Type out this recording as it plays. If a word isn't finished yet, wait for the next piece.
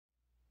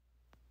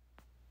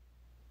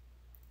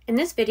In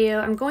this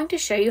video, I'm going to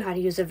show you how to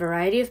use a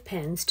variety of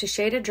pens to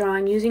shade a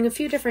drawing using a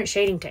few different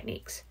shading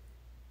techniques.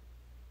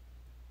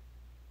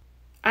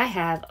 I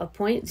have a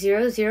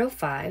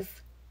 .005,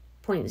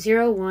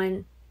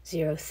 .01,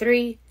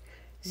 03,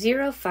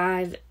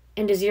 05,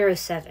 and a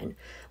 07,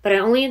 but I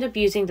only end up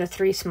using the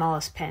three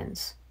smallest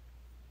pens.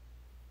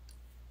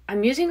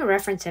 I'm using a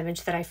reference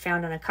image that I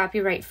found on a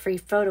copyright-free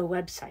photo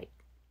website.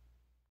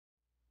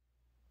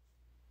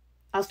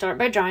 I'll start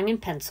by drawing in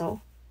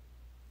pencil.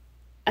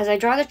 As I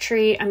draw the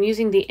tree, I'm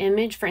using the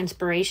image for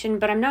inspiration,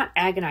 but I'm not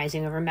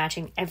agonizing over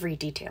matching every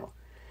detail.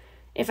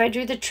 If I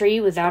drew the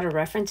tree without a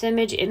reference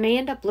image, it may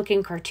end up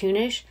looking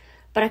cartoonish,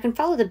 but I can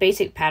follow the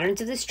basic patterns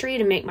of this tree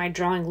to make my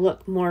drawing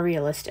look more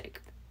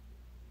realistic.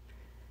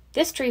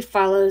 This tree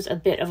follows a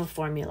bit of a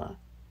formula.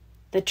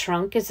 The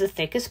trunk is the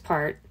thickest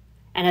part,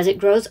 and as it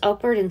grows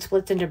upward and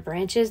splits into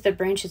branches, the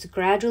branches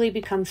gradually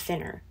become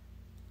thinner.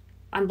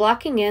 I'm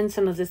blocking in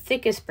some of the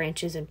thickest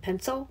branches in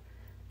pencil,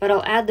 but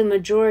I'll add the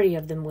majority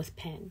of them with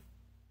pen.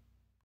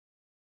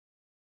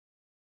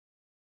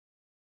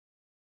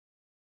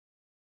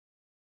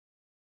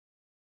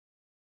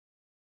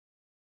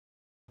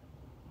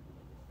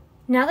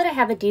 Now that I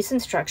have a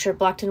decent structure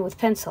blocked in with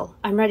pencil,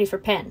 I'm ready for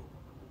pen.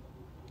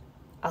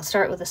 I'll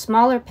start with a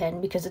smaller pen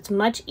because it's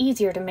much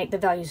easier to make the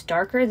values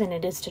darker than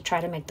it is to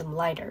try to make them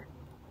lighter.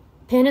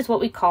 Pen is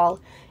what we call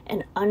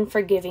an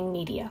unforgiving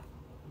media.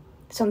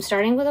 So I'm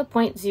starting with a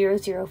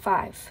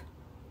 .005.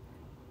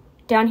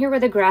 Down here where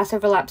the grass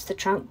overlaps the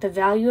trunk, the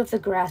value of the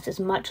grass is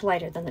much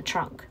lighter than the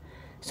trunk.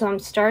 So I'm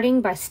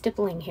starting by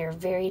stippling here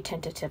very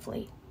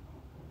tentatively.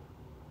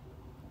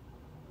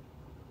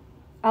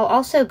 I'll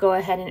also go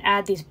ahead and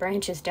add these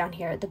branches down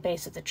here at the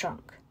base of the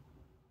trunk.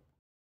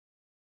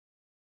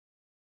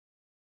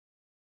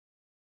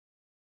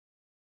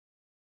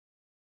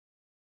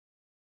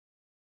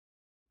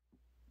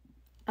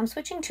 I'm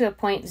switching to a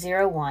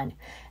 .01,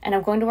 and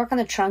I'm going to work on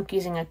the trunk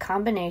using a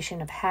combination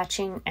of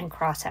hatching and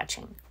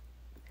cross-hatching.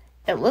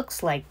 It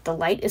looks like the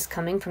light is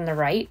coming from the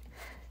right,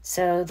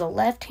 so the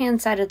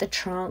left-hand side of the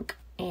trunk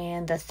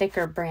and the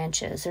thicker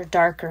branches are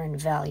darker in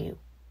value.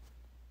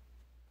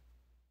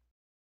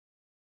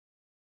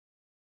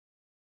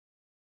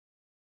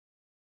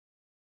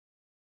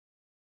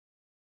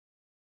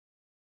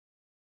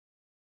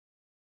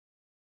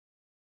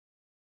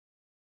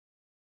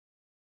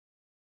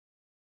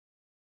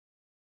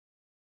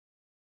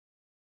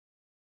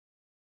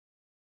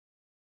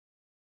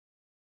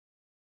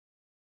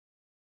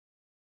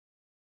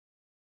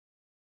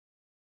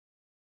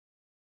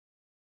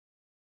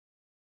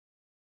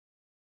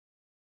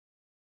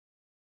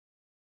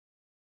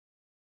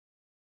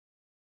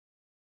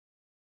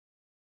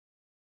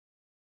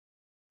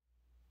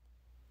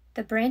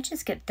 The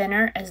branches get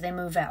thinner as they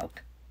move out.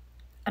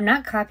 I'm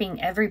not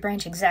copying every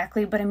branch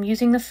exactly, but I'm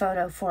using the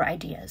photo for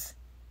ideas.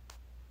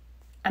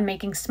 I'm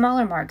making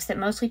smaller marks that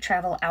mostly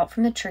travel out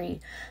from the tree,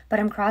 but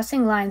I'm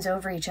crossing lines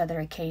over each other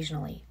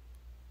occasionally.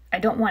 I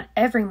don't want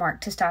every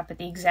mark to stop at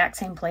the exact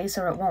same place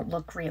or it won't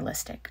look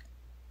realistic.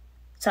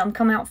 Some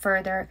come out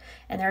further,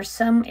 and there are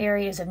some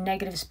areas of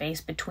negative space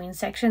between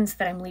sections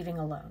that I'm leaving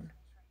alone.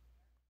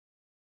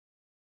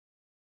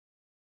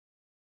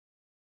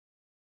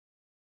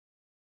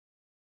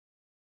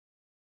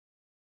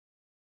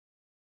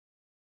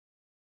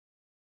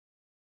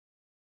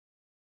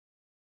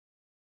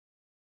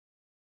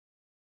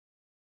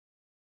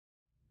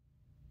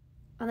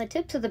 On the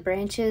tips of the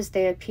branches,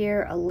 they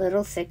appear a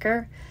little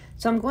thicker,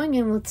 so I'm going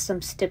in with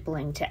some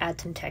stippling to add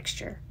some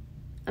texture.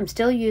 I'm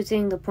still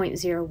using the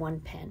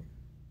 .01 pen.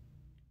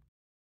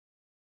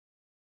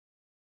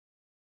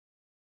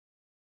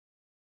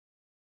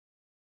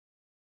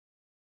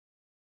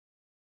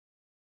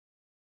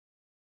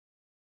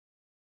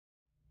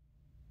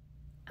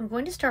 I'm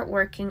going to start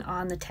working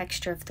on the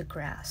texture of the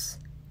grass.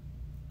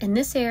 In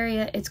this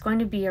area, it's going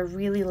to be a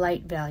really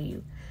light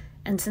value,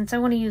 and since I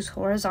want to use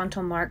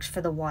horizontal marks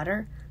for the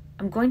water,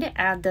 I'm going to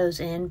add those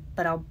in,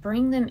 but I'll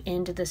bring them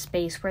into the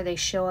space where they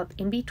show up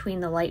in between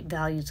the light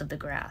values of the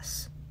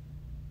grass.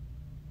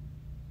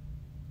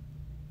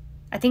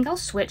 I think I'll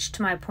switch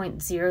to my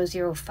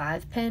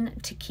 .005 pen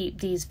to keep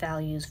these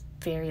values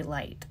very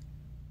light.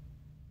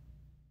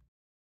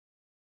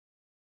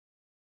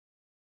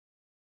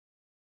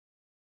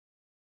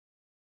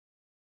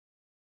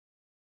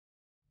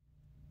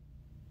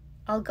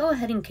 I'll go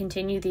ahead and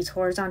continue these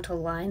horizontal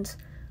lines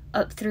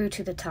up through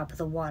to the top of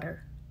the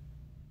water.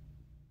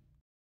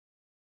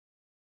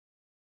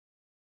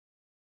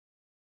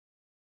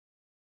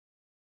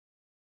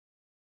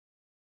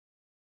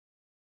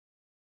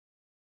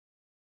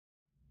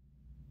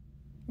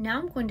 Now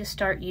I'm going to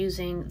start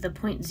using the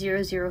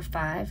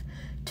 .005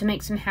 to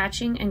make some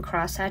hatching and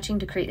cross-hatching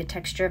to create the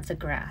texture of the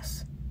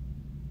grass.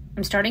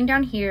 I'm starting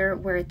down here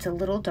where it's a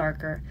little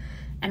darker,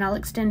 and I'll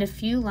extend a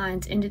few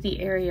lines into the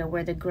area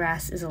where the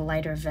grass is a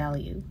lighter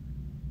value.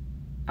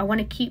 I want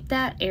to keep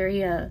that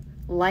area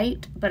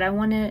light, but I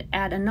want to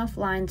add enough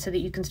lines so that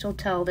you can still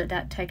tell that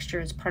that texture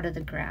is part of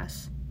the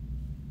grass.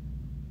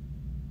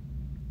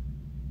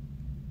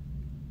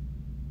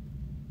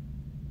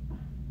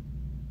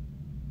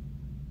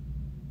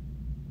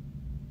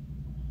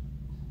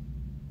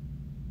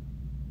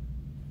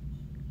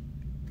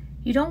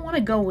 You don't want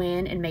to go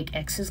in and make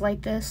X's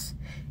like this.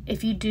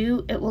 If you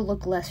do, it will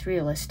look less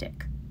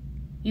realistic.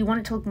 You want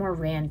it to look more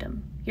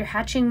random. Your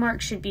hatching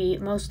marks should be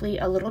mostly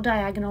a little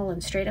diagonal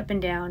and straight up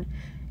and down,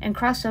 and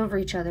cross over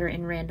each other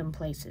in random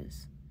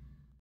places.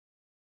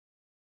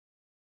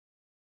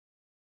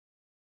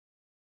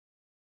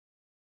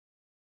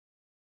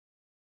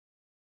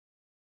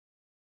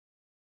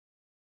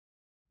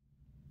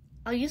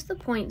 I'll use the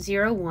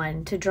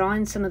 0.01 to draw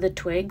in some of the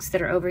twigs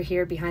that are over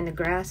here behind the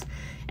grass,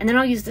 and then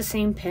I'll use the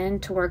same pen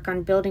to work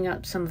on building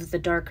up some of the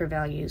darker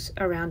values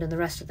around in the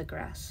rest of the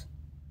grass.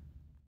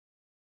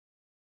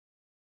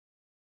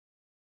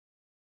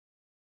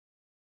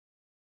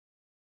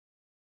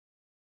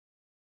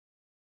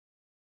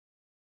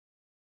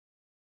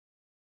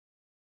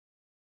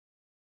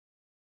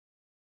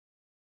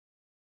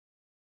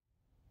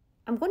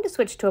 I'm going to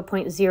switch to a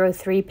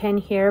 0.03 pen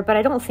here, but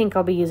I don't think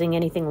I'll be using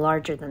anything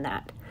larger than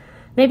that.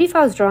 Maybe if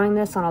I was drawing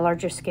this on a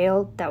larger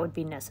scale, that would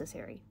be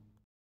necessary.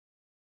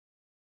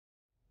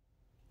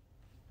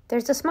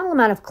 There's a small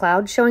amount of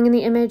clouds showing in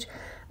the image.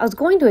 I was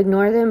going to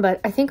ignore them,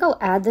 but I think I'll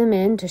add them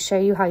in to show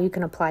you how you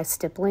can apply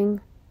stippling.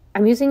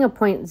 I'm using a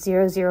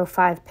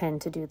 0.005 pen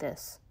to do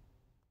this.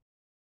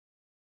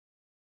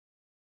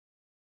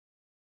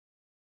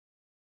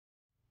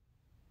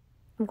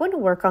 I'm going to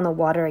work on the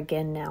water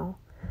again now.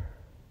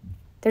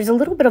 There's a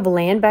little bit of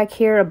land back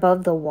here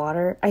above the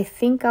water. I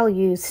think I'll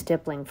use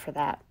stippling for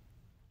that.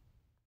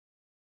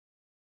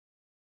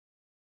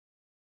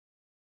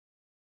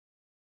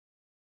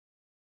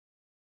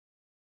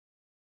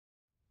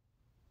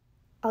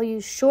 I'll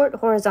use short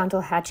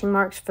horizontal hatching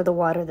marks for the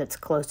water that's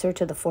closer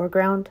to the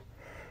foreground,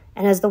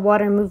 and as the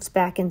water moves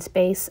back in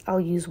space, I'll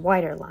use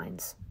wider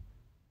lines.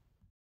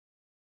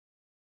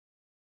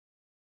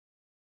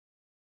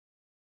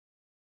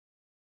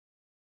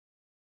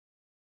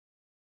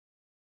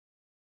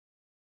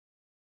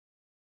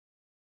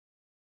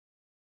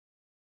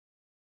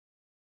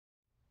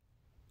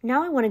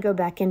 Now I want to go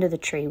back into the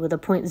tree with a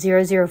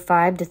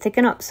 0.005 to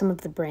thicken up some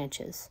of the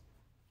branches.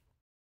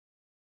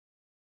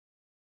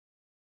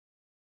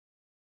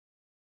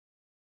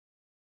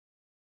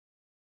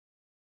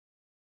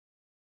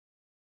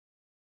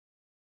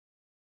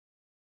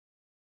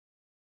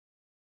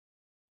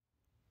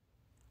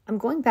 I'm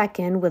going back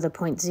in with a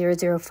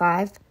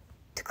 0.005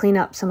 to clean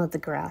up some of the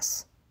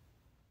grass.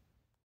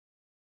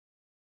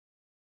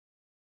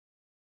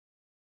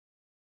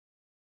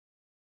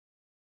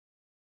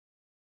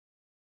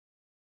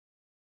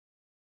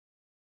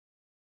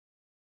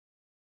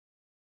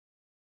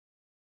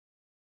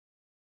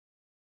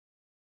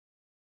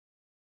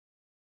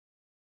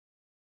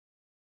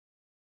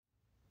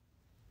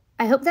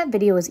 I hope that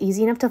video was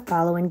easy enough to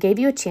follow and gave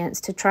you a chance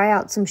to try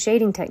out some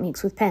shading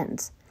techniques with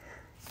pens.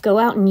 Go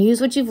out and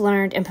use what you've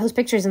learned and post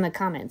pictures in the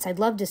comments. I'd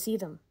love to see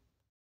them.